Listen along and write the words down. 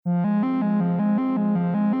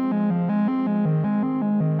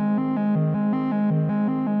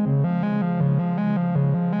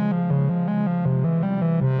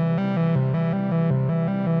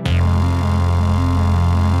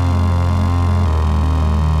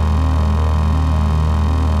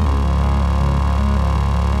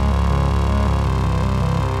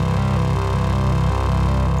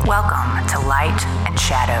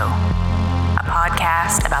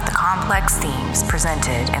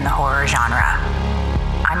in the horror genre.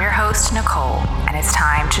 I'm your host, Nicole, and it's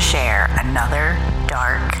time to share another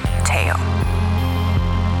dark tale.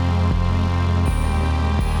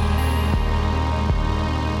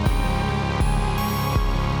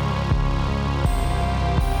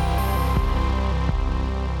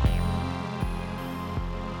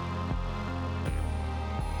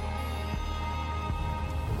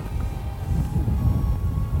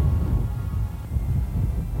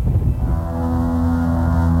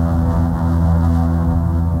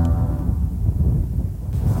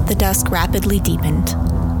 The dusk rapidly deepened.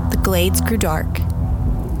 The glades grew dark.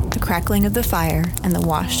 The crackling of the fire and the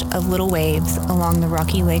wash of little waves along the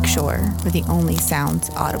rocky lake shore were the only sounds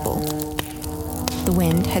audible. The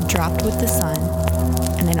wind had dropped with the sun,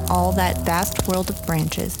 and in all that vast world of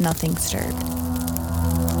branches, nothing stirred.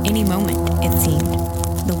 Any moment, it seemed,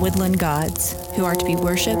 the woodland gods, who are to be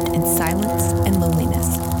worshipped in silence and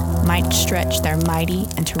loneliness, might stretch their mighty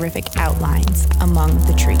and terrific outlines among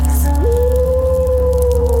the trees.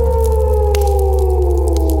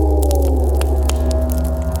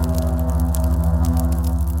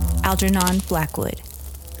 Algernon Blackwood,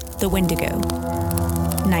 The Wendigo,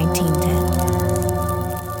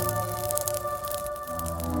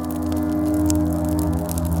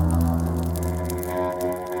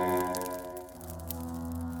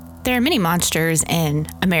 There are many monsters in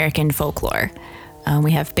American folklore.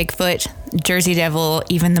 We have Bigfoot, Jersey Devil,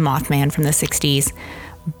 even the Mothman from the 60s.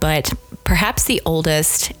 But perhaps the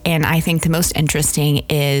oldest, and I think the most interesting,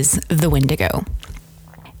 is the Wendigo.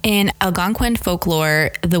 In Algonquin folklore,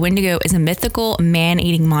 the Wendigo is a mythical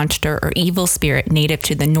man-eating monster or evil spirit native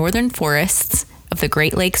to the northern forests of the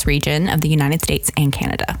Great Lakes region of the United States and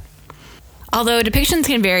Canada. Although depictions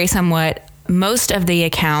can vary somewhat, most of the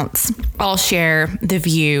accounts all share the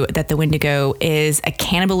view that the Wendigo is a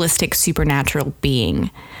cannibalistic supernatural being.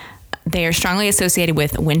 They are strongly associated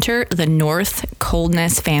with winter, the north,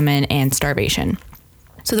 coldness, famine, and starvation.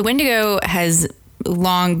 So the Wendigo has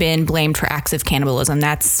long been blamed for acts of cannibalism.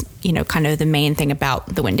 That's, kind of the main thing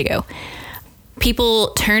about the Wendigo.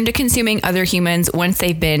 People turn to consuming other humans once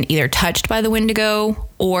they've been either touched by the Wendigo,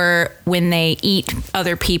 or when they eat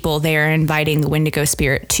other people, they are inviting the Wendigo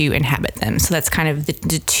spirit to inhabit them. So that's kind of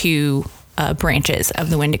the two branches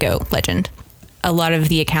of the Wendigo legend. A lot of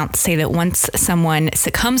the accounts say that once someone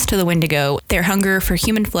succumbs to the Wendigo, their hunger for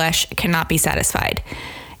human flesh cannot be satisfied.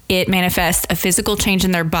 It manifests a physical change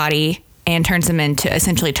in their body and turns them into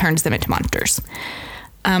monsters.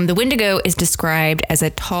 The Wendigo is described as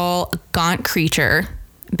a tall, gaunt creature,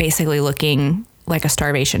 basically looking like a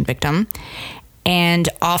starvation victim. And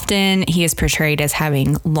often he is portrayed as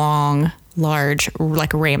having long, large,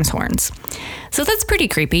 like ram's horns. So that's pretty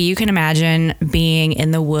creepy. You can imagine being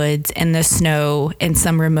in the woods, in the snow, in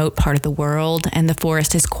some remote part of the world, and the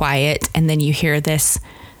forest is quiet, and then you hear this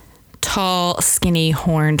tall, skinny,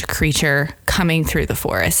 horned creature coming through the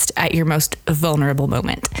forest at your most vulnerable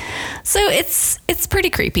moment. So it's pretty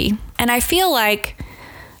creepy. And I feel like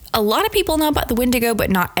a lot of people know about the Wendigo, but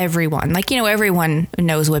not everyone. Everyone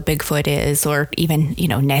knows what Bigfoot is, or even,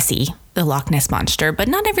 Nessie, the Loch Ness Monster, but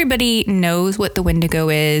not everybody knows what the Wendigo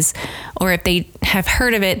is, or if they have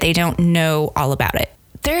heard of it, they don't know all about it.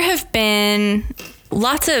 There have been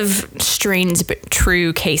lots of strange but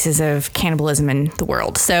true cases of cannibalism in the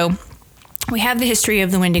world. So we have the history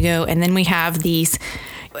of the Wendigo, and then we have these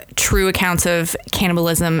true accounts of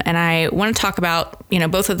cannibalism. And I want to talk about,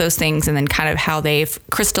 both of those things, and then kind of how they've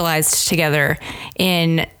crystallized together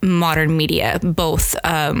in modern media, both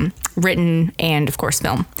written and, of course,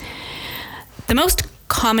 film. The most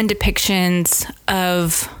common depictions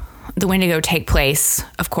of the Wendigo take place,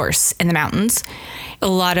 of course, in the mountains. A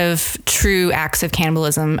lot of true acts of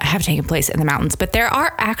cannibalism have taken place in the mountains, but there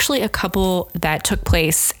are actually a couple that took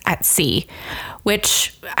place at sea,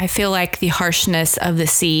 which I feel like the harshness of the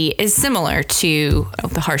sea is similar to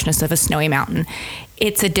the harshness of a snowy mountain.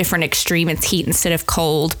 It's a different extreme. It's heat instead of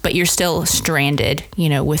cold, but you're still stranded,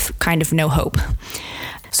 with kind of no hope.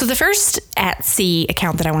 So the first at sea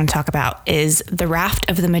account that I want to talk about is the Raft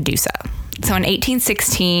of the Medusa. So in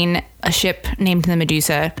 1816, a ship named the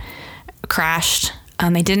Medusa crashed.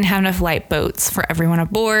 They didn't have enough lifeboats for everyone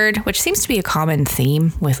aboard, which seems to be a common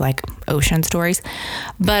theme with ocean stories.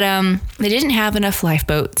 But they didn't have enough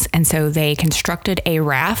lifeboats, and so they constructed a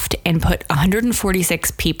raft and put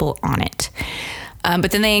 146 people on it. But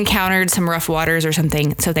then they encountered some rough waters or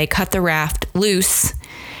something, so they cut the raft loose.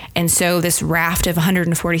 And so this raft of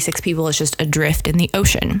 146 people is just adrift in the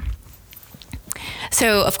ocean.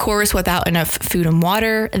 So, of course, without enough food and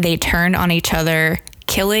water, they turned on each other,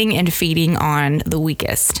 killing and feeding on the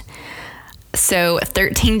weakest. So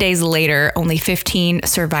 13 days later, only 15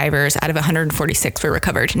 survivors out of 146 were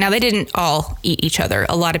recovered. Now, they didn't all eat each other.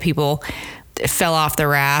 A lot of people fell off the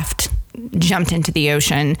raft, jumped into the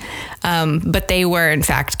ocean, but they were, in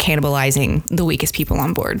fact, cannibalizing the weakest people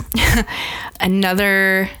on board.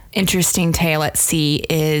 Another interesting tale at sea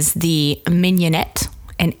is the Mignonette.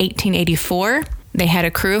 In 1884, they had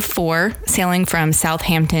a crew of 4 sailing from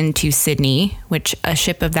Southampton to Sydney, which a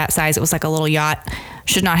ship of that size, it was like a little yacht,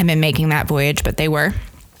 should not have been making that voyage, but they were.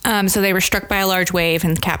 So they were struck by a large wave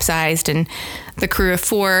and capsized, and the crew of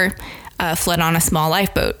 4 fled on a small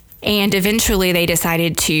lifeboat. And eventually they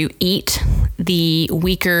decided to eat the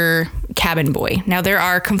weaker cabin boy. Now, there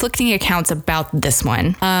are conflicting accounts about this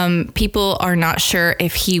one. People are not sure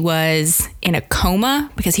if he was in a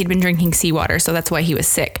coma because he'd been drinking seawater, so that's why he was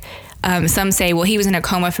sick. Some say, well, he was in a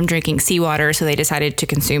coma from drinking seawater, so they decided to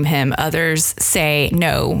consume him. Others say,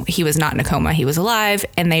 no, he was not in a coma. He was alive,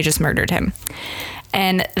 and they just murdered him.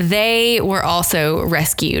 And they were also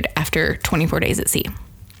rescued after 24 days at sea.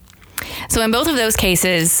 So in both of those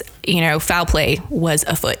cases, foul play was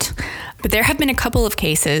afoot. But there have been a couple of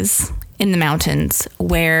cases in the mountains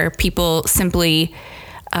where people simply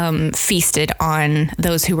feasted on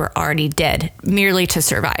those who were already dead merely to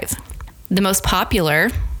survive. The most popular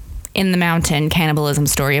in the mountain cannibalism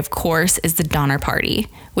story, of course, is the Donner Party,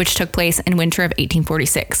 which took place in winter of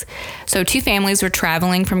 1846. So 2 families were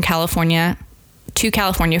traveling from California to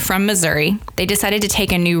California from Missouri. They decided to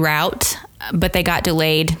take a new route, but they got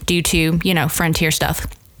delayed due to, frontier stuff.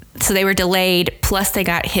 So they were delayed, plus they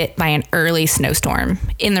got hit by an early snowstorm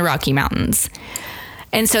in the Rocky Mountains.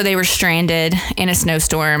 And so they were stranded in a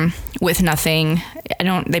snowstorm with nothing.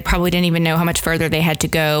 They probably didn't even know how much further they had to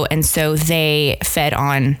go. And so they fed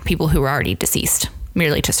on people who were already deceased,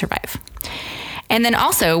 merely to survive. And then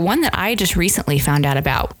also one that I just recently found out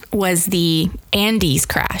about was the Andes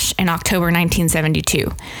crash in October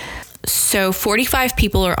 1972. So 45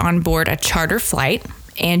 people are on board a charter flight,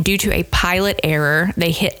 and due to a pilot error,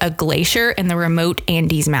 they hit a glacier in the remote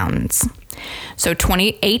Andes Mountains. So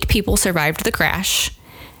 28 people survived the crash,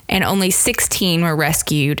 and only 16 were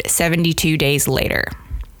rescued 72 days later.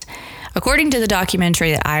 According to the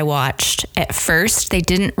documentary that I watched, at first, they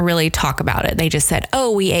didn't really talk about it. They just said,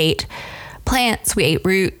 oh, we ate plants, we ate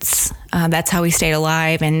roots. That's how we stayed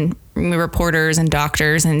alive. And reporters and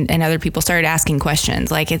doctors and other people started asking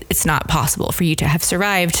questions like, it's not possible for you to have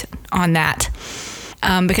survived on that.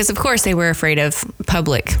 Because, of course, they were afraid of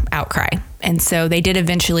public outcry. And so they did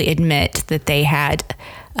eventually admit that they had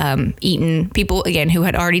eaten people, again, who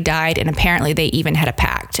had already died. And apparently they even had a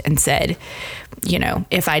pact and said,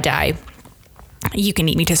 if I die, you can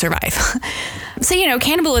eat me to survive. So,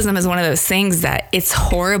 cannibalism is one of those things that it's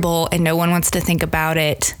horrible and no one wants to think about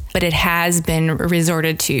it, but it has been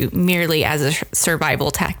resorted to merely as a survival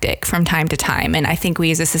tactic from time to time. And I think we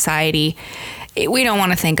as a society, we don't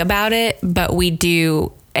want to think about it, but we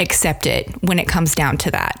do accept it when it comes down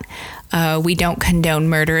to that. We don't condone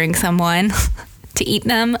murdering someone to eat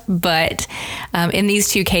them, but in these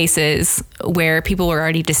 2 cases where people were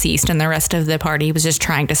already deceased and the rest of the party was just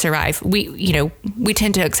trying to survive, we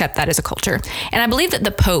tend to accept that as a culture. And I believe that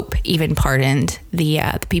the Pope even pardoned the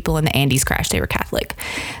people in the Andes crash. They were Catholic,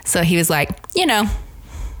 so he was like,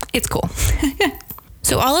 it's cool.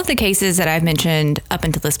 So all of the cases that I've mentioned up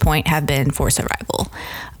until this point have been for survival.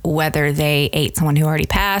 Whether they ate someone who already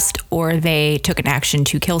passed or they took an action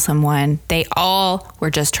to kill someone, they all were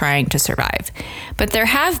just trying to survive. But there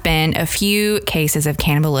have been a few cases of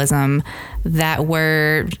cannibalism that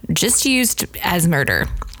were just used as murder.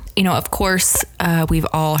 Of course, we've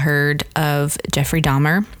all heard of Jeffrey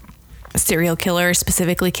Dahmer. A serial killer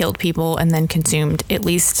specifically killed people and then consumed at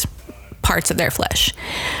least parts of their flesh.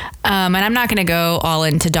 And I'm not going to go all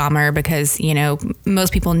into Dahmer because,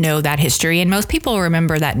 most people know that history and most people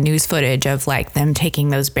remember that news footage of like them taking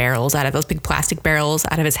those barrels out of those big plastic barrels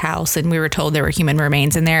out of his house. And we were told there were human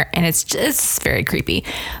remains in there, and it's just very creepy.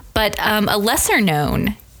 But a lesser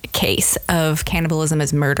known case of cannibalism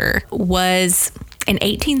as murder was in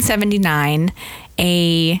 1879,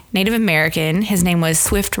 a Native American, his name was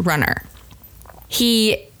Swift Runner.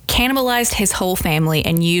 He cannibalized his whole family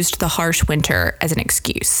and used the harsh winter as an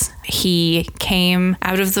excuse. He came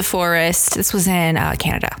out of the forest. This was in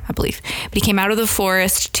Canada, I believe. But he came out of the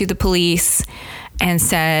forest to the police and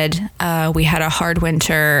said, we had a hard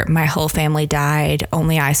winter. My whole family died.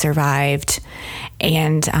 Only I survived.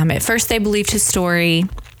 And at first they believed his story.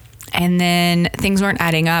 And then things weren't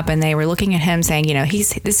adding up, and they were looking at him saying, he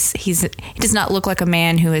does not look like a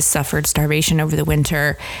man who has suffered starvation over the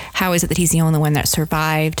winter. How is it that he's the only one that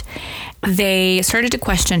survived? They started to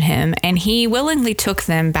question him, and he willingly took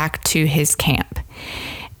them back to his camp.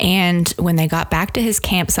 And when they got back to his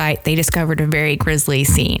campsite, they discovered a very grisly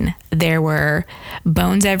scene. There were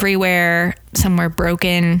bones everywhere. Some were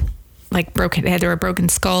broken. There were broken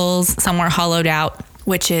skulls. Some were hollowed out,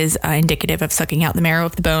 which is indicative of sucking out the marrow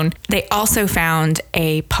of the bone. They also found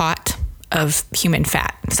a pot of human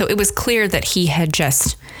fat. So it was clear that he had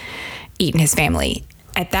just eaten his family.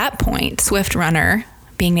 At that point, Swift Runner,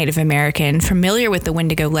 being Native American, familiar with the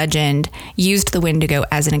Wendigo legend, used the Wendigo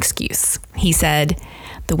as an excuse. He said,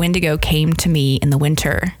 "The Wendigo came to me in the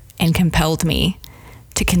winter and compelled me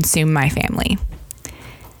to consume my family."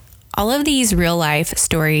 All of these real-life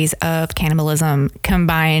stories of cannibalism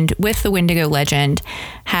combined with the Wendigo legend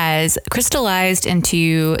has crystallized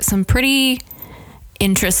into some pretty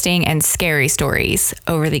interesting and scary stories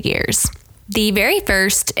over the years. The very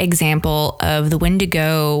first example of the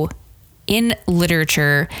Wendigo in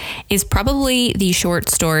literature is probably the short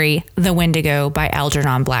story The Wendigo by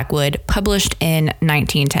Algernon Blackwood, published in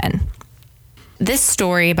 1910. This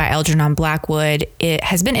story by Algernon Blackwood, it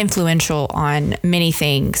has been influential on many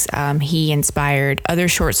things. He inspired other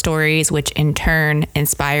short stories, which in turn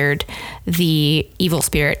inspired the evil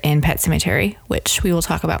spirit in Pet Sematary, which we will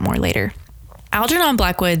talk about more later. Algernon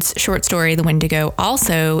Blackwood's short story, The Wendigo,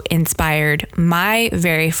 also inspired my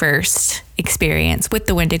very first experience with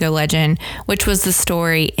the Wendigo legend, which was the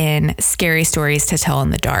story in Scary Stories to Tell in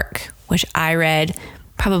the Dark, which I read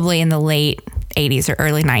probably in the late 80s or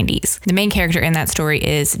early 90s. The main character in that story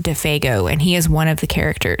is Defago, and he is one of the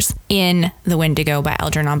characters in The Wendigo by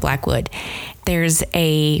Algernon Blackwood. There's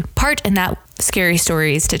a part in that Scary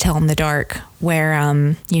Stories to Tell in the Dark where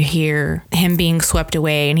you hear him being swept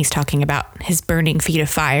away, and he's talking about his burning feet of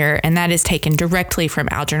fire, and that is taken directly from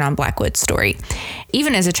Algernon Blackwood's story.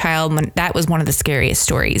 Even as a child, that was one of the scariest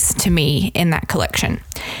stories to me in that collection.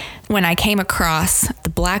 When I came across the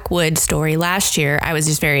Blackwood story last year, I was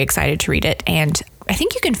just very excited to read it. And I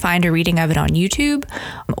think you can find a reading of it on YouTube,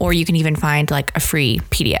 or you can even find like a free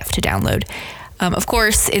PDF to download. Of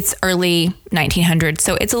course, it's early 1900s,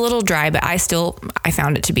 so it's a little dry, but I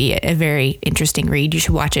found it to be a very interesting read. You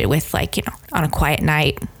should watch it with on a quiet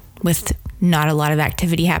night with not a lot of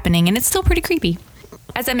activity happening, and it's still pretty creepy.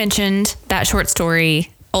 As I mentioned, that short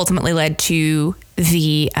story ultimately led to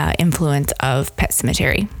the influence of Pet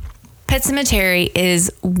Sematary. Pet Sematary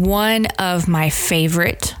is one of my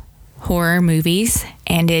favorite horror movies,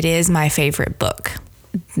 and it is my favorite book.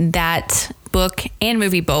 That book and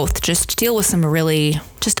movie both just deal with some really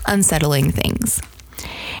just unsettling things.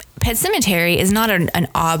 Pet Sematary is not an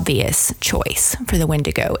obvious choice for the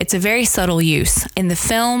Wendigo. It's a very subtle use. In the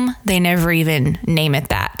film, they never even name it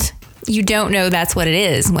that. You don't know that's what it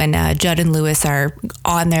is when Judd and Lewis are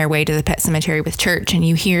on their way to the Pet Sematary with Church, and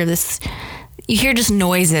you hear just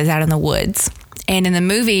noises out in the woods. And in the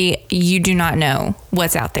movie, you do not know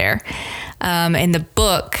what's out there. In the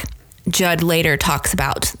book, Judd later talks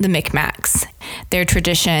about the Micmacs, their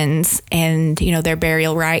traditions, and their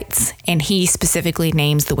burial rites. And he specifically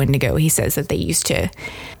names the Wendigo. He says that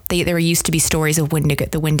there used to be stories of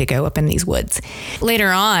the Wendigo up in these woods. Later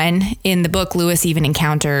on in the book, Lewis even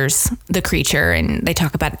encounters the creature, and they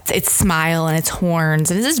talk about its smile and its horns,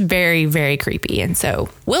 and it's just very, very creepy. And so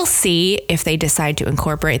we'll see if they decide to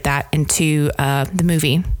incorporate that into the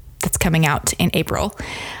movie that's coming out in April.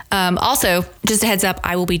 Also, just a heads up,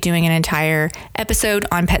 I will be doing an entire episode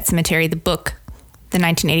on Pet Sematary, the book, the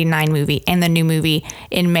 1989 movie, and the new movie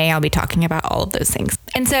in May. I'll be talking about all of those things.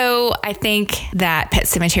 And so I think that Pet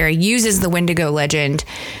Sematary uses the Wendigo legend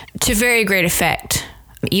to very great effect,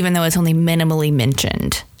 even though it's only minimally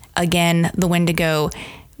mentioned. Again, the Wendigo,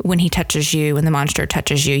 when he touches you, when the monster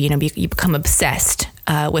touches you, you become obsessed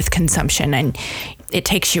with consumption, and it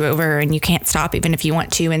takes you over, and you can't stop even if you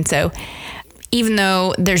want to. And so even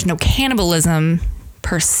though there's no cannibalism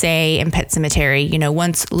per se in Pet Sematary,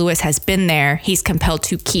 once Lewis has been there, he's compelled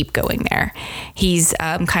to keep going there. He's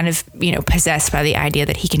kind of, possessed by the idea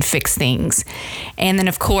that he can fix things. And then,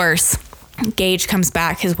 of course, Gage comes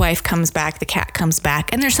back, his wife comes back, the cat comes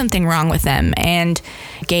back, and there's something wrong with them. And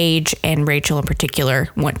Gage and Rachel in particular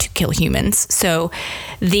want to kill humans. So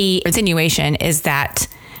the insinuation is that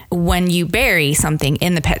when you bury something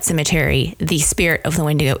in the Pet Sematary, the spirit of the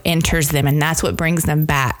Wendigo enters them, and that's what brings them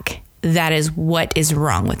back. That is what is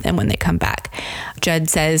wrong with them when they come back. Judd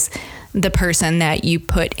says the person that you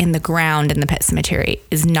put in the ground in the Pet Sematary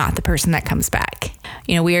is not the person that comes back.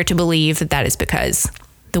 We are to believe that is because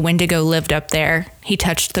the Wendigo lived up there. He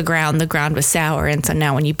touched the ground was sour, and so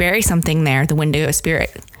now when you bury something there, the Wendigo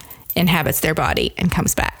spirit inhabits their body and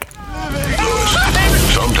comes back.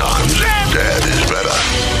 Sometimes dead is better.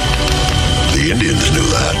 The Indians knew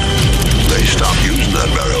that. They stopped using that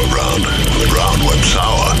burial ground when the ground went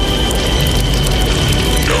sour.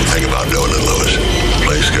 No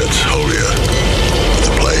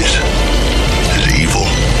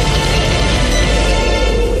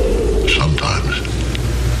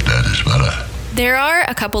There are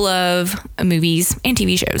a couple of movies and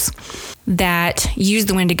TV shows that use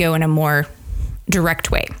the Wendigo in a more direct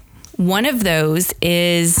way. One of those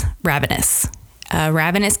is Ravenous.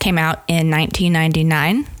 Ravenous came out in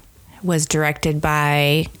 1999, was directed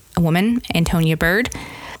by a woman, Antonia Bird,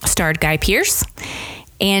 starred Guy Pearce,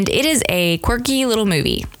 and it is a quirky little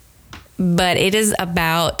movie, but it is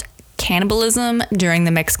about cannibalism during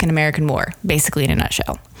the Mexican-American War, basically in a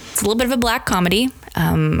nutshell. It's a little bit of a black comedy.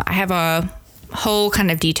 I have a whole kind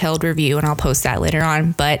of detailed review, and I'll post that later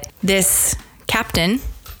on, but this captain,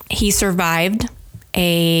 he survived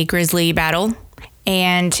a grizzly battle,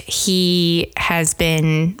 and he has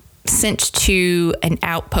been sent to an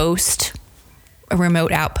outpost, a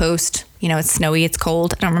remote outpost. You know, it's snowy, it's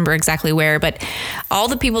cold. I don't remember exactly where, but all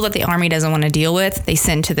the people that the army doesn't want to deal with, they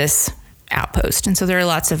send to this outpost. And so there are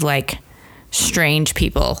lots of like strange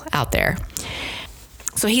people out there.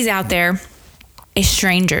 So he's out there. A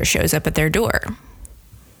stranger shows up at their door,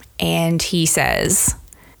 and he says,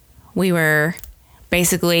 "We were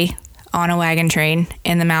basically on a wagon train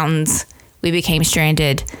in the mountains. We became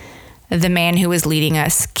stranded. The man who was leading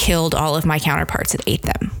us killed all of my counterparts and ate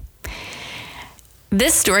them."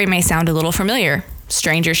 This story may sound a little familiar.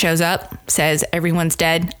 Stranger shows up, says, "Everyone's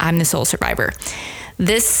dead. I'm the sole survivor."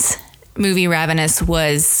 This movie, Ravenous,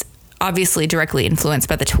 was obviously directly influenced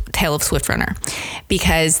by the tale of Swift Runner,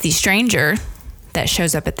 because the stranger that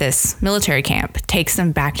shows up at this military camp takes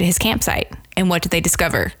them back to his campsite. And what do they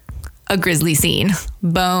discover? A grisly scene.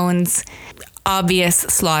 Bones, obvious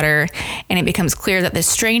slaughter, and it becomes clear that the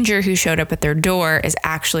stranger who showed up at their door is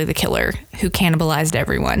actually the killer who cannibalized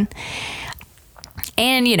everyone.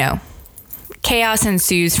 And, you know, chaos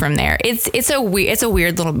ensues from there. It's a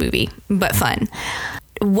weird little movie, but fun.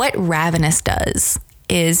 What Ravenous does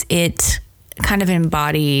is it kind of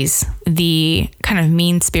embodies the kind of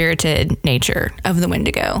mean-spirited nature of the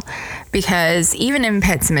Wendigo, because even in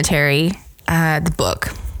Pet Sematary, the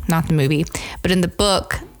book, not the movie, but in the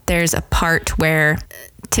book, there's a part where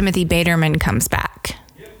Timothy Baterman comes back,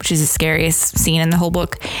 which is the scariest scene in the whole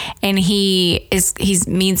book. And he's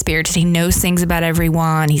mean-spirited. He knows things about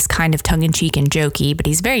everyone. He's kind of tongue-in-cheek and jokey, but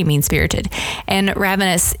he's very mean-spirited. And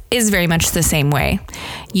Ravenous is very much the same way.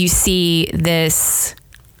 You see this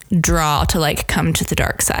draw to like come to the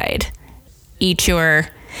dark side. Eat your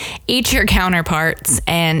counterparts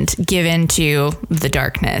and give into the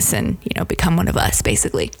darkness and, you know, become one of us,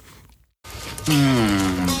 basically.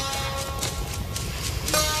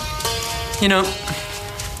 You know,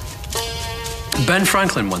 Ben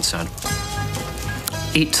Franklin once said,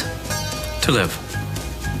 "Eat to live.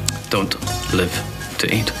 Don't live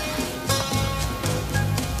to eat."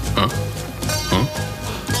 Huh?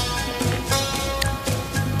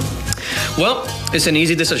 Well, it's an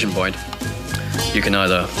easy decision, Boyd. You can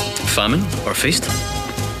either famine or feast,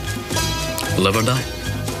 live or die.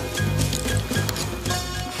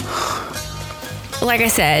 Like I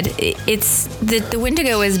said, it's the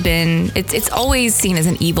Wendigo has been, it's always seen as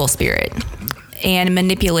an evil spirit, and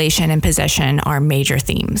manipulation and possession are major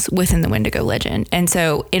themes within the Wendigo legend. And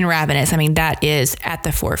so in Ravenous, I mean, that is at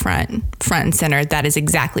the front and center. That is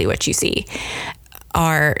exactly what you see.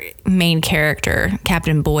 Our main character,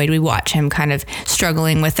 Captain Boyd, we watch him kind of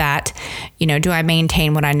struggling with that. You know, do I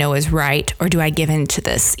maintain what I know is right, or do I give in to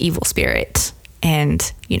this evil spirit and,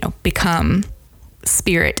 you know, become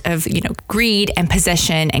spirit of, you know, greed and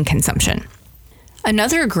possession and consumption?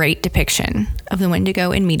 Another great depiction of the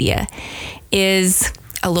Wendigo in media is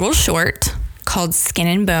a little short called Skin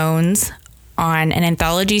and Bones on an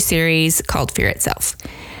anthology series called Fear Itself.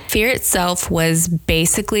 Fear Itself was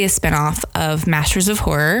basically a spinoff of Masters of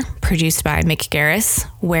Horror, produced by Mick Garris,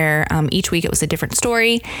 where each week it was a different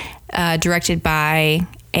story, directed by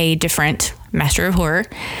a different Master of Horror.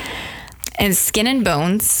 And Skin and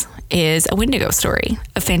Bones is a Wendigo story,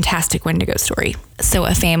 a fantastic Wendigo story. So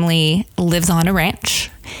a family lives on a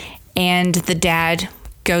ranch, and the dad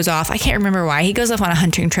goes off. I can't remember why. He goes off on a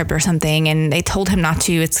hunting trip or something, and they told him not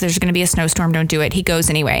to. There's going to be a snowstorm. Don't do it. He goes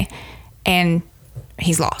anyway, and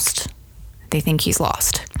he's lost. They think he's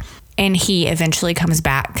lost. And he eventually comes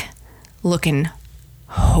back looking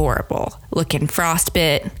horrible, looking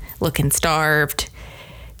frostbit, looking starved,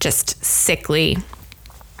 just sickly.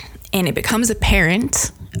 And it becomes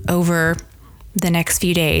apparent over the next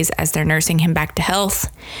few days as they're nursing him back to health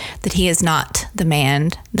that he is not the man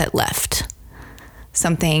that left.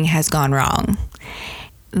 Something has gone wrong.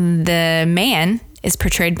 The man is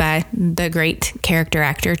portrayed by the great character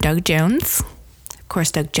actor Doug Jones. Of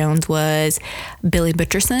course, Doug Jones was Billy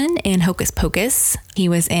Butcherson in Hocus Pocus. He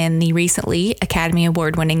was in the recently Academy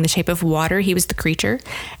Award winning The Shape of Water. He was the creature.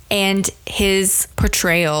 And his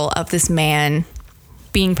portrayal of this man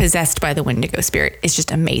being possessed by the Wendigo spirit is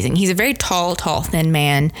just amazing. He's a very tall, thin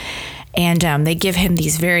man. And they give him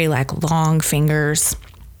these very long fingers.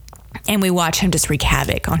 And we watch him just wreak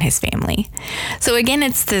havoc on his family. So again,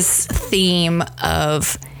 it's this theme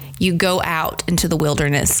of you go out into the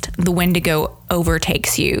wilderness, the Wendigo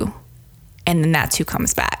overtakes you, and then that's who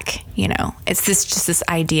comes back. It's this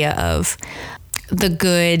idea of the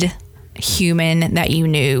good human that you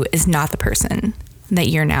knew is not the person that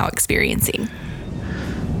you're now experiencing.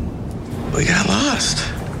 We got lost.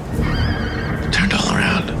 Turned all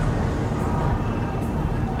around.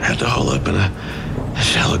 Had to hole up in a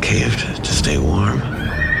shallow cave to stay warm.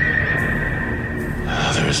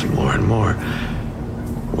 There was more and more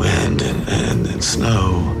wind and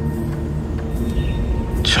snow.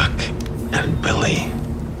 Chuck and Billy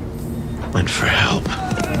went for help.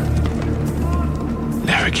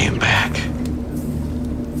 Never came back.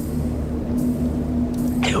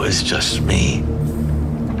 It was just me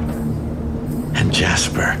and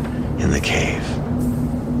Jasper in the cave.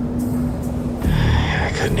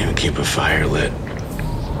 I couldn't even keep a fire lit.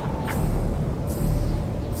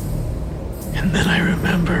 And then I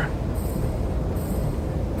remember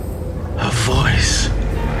a voice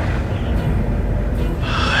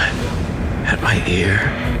at my ear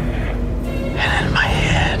and in my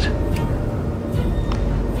head.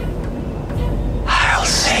 I'll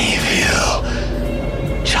save you.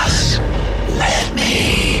 Just let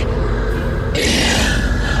me in.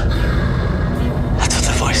 That's what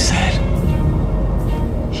the voice said.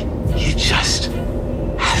 You just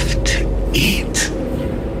have to eat.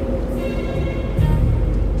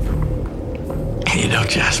 And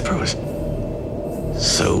Jasper was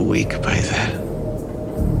so weak by then.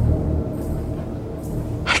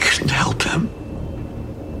 I couldn't help him.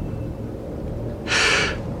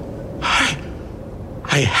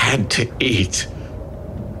 I had to eat.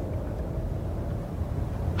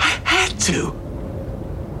 I had to.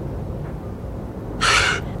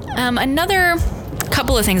 Another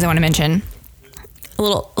couple of things I want to mention,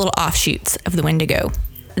 little offshoots of the Wendigo.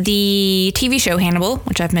 The TV show Hannibal,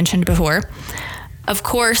 which I've mentioned before. Of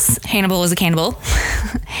course, Hannibal is a cannibal.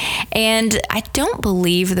 And I don't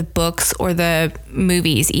believe the books or the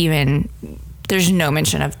movies even, there's no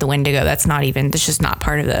mention of the Wendigo. That's just not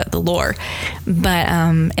part of the lore. But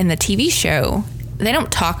in the TV show, they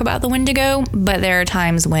don't talk about the Wendigo, but there are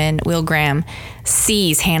times when Will Graham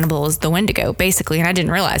sees Hannibal as the Wendigo, basically. And I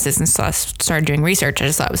didn't realize this until I started doing research. I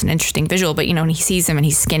just thought it was an interesting visual. But, when he sees him and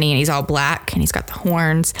he's skinny and he's all black and he's got the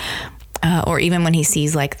horns, or even when he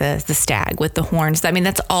sees the stag with the horns,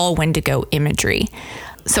 that's all Wendigo imagery.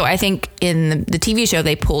 So I think in the TV show,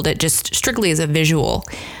 they pulled it just strictly as a visual.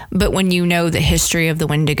 But when you know the history of the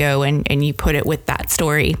Wendigo and you put it with that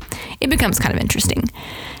story, it becomes kind of interesting.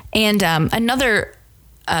 And another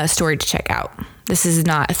story to check out. This is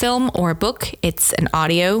not a film or a book. It's an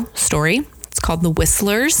audio story. It's called The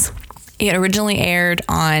Whistlers. It originally aired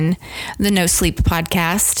on the No Sleep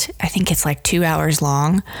podcast. I think it's 2 hours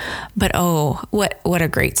long. But what a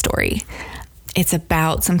great story. It's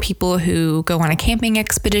about some people who go on a camping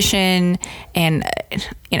expedition and,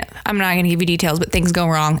 I'm not going to give you details, but things go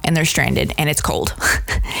wrong and they're stranded and it's cold.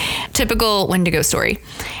 Typical Wendigo story.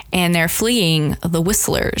 And they're fleeing the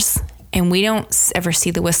Whistlers. And we don't ever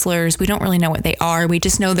see the Whistlers. We don't really know what they are. We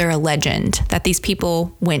just know they're a legend that these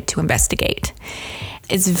people went to investigate.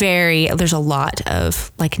 There's a lot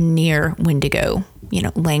of near Wendigo,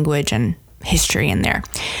 language and history in there.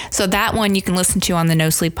 So that one you can listen to on the No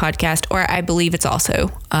Sleep podcast, or I believe it's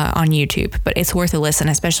also on YouTube, but it's worth a listen,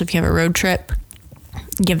 especially if you have a road trip.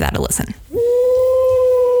 Give that a listen.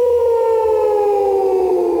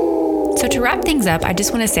 So to wrap things up, I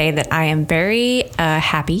just want to say that I am very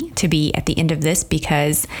happy to be at the end of this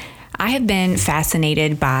because I have been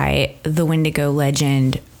fascinated by the Wendigo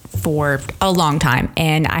legend for a long time,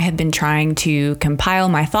 and I have been trying to compile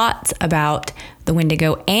my thoughts about the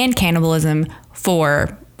Wendigo and cannibalism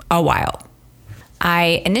for a while.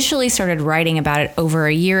 I initially started writing about it over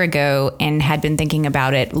a year ago and had been thinking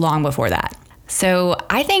about it long before that. So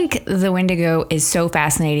I think the Wendigo is so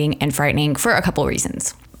fascinating and frightening for a couple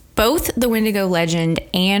reasons. Both the Wendigo legend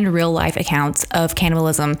and real life accounts of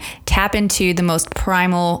cannibalism tap into the most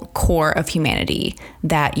primal core of humanity,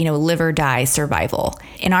 that, live or die survival.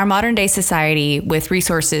 In our modern day society, with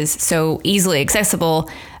resources so easily accessible,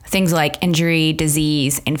 things like injury,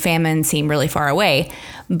 disease, and famine seem really far away,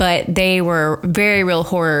 but they were very real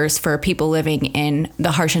horrors for people living in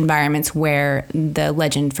the harsh environments where the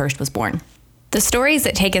legend first was born. The stories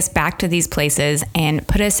that take us back to these places and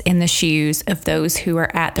put us in the shoes of those who are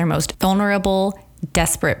at their most vulnerable,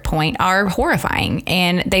 desperate point are horrifying,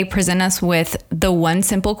 and they present us with the one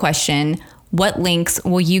simple question: What lengths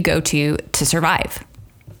will you go to survive?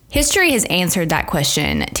 History has answered that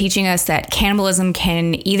question, teaching us that cannibalism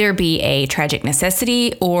can either be a tragic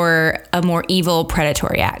necessity or a more evil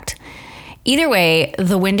predatory act. Either way,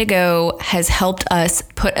 the Wendigo has helped us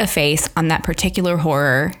put a face on that particular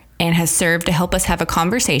horror and has served to help us have a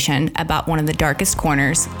conversation about one of the darkest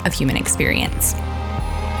corners of human experience.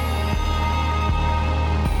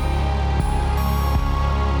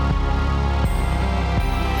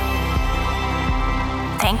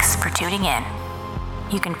 Thanks for tuning in.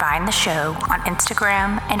 You can find the show on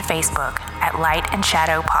Instagram and Facebook at Light and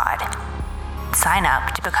Shadow Pod. Sign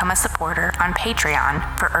up to become a supporter on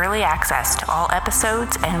Patreon for early access to all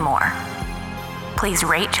episodes and more. Please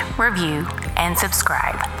rate, review, and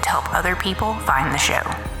subscribe to help other people find the show.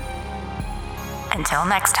 Until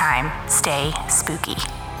next time, stay spooky.